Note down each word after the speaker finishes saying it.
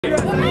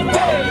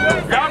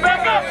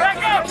back up, back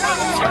up.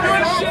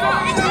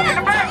 In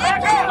the back,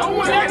 back up.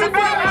 In the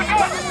back, back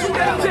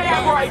up.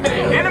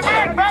 In the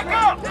back, back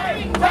up.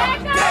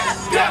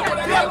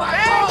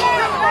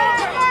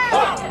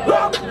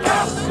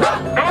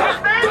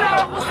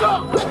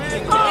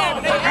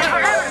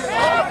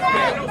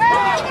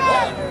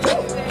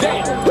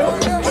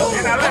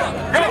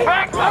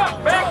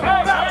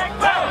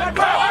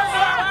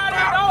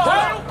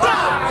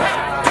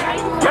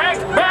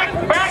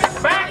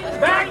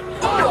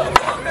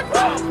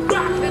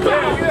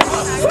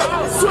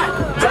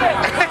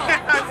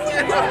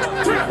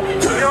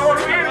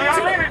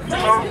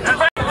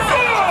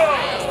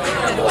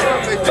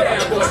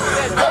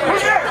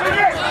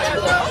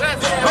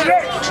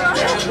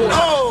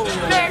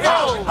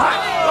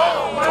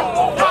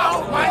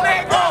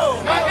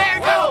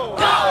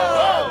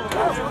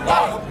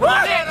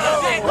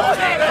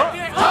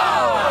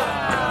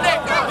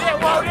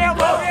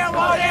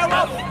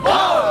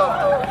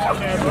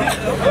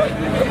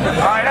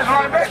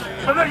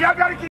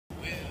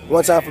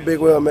 One time for Big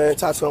Will, man.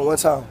 Talk to him one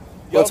time.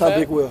 One time,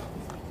 Big Will.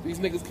 These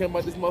niggas came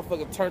out this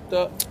motherfucker turned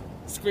up,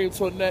 scream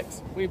tour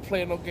next. We ain't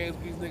playing no games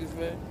with these niggas,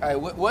 man.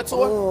 Alright, what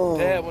tour?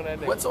 Dab on that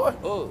nigga. What tour?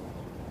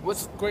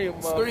 What's scream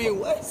motherfucker? Scream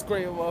what?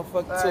 Scream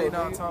motherfucker tour. tour. You know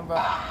what I'm talking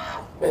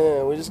about?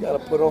 Man, we just gotta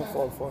put on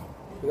for him.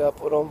 We gotta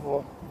put on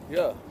for him.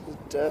 Yeah.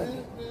 Dab.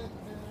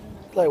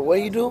 Like, what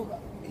do you do?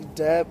 You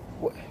dab.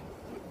 What?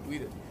 We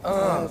did.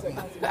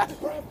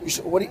 You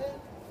should, what do you?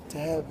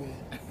 Dab it.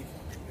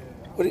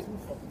 What do you?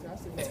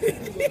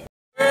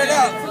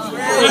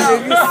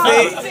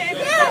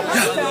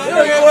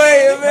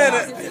 Wait a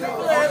minute.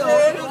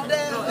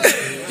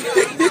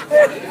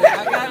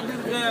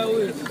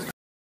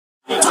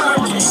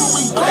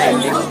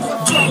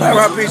 I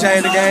rock PJ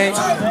in the game.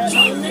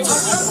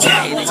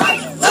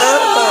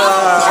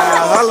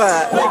 Holla.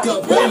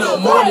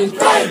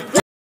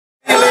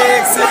 Big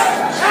Lexie.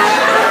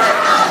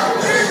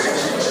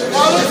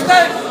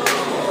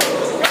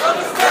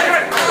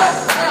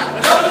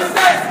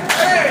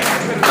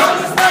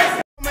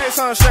 Make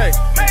some shake.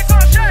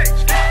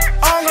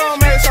 I'm gonna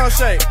make some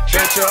shake.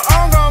 Bitch,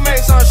 I'm gonna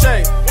make some shake.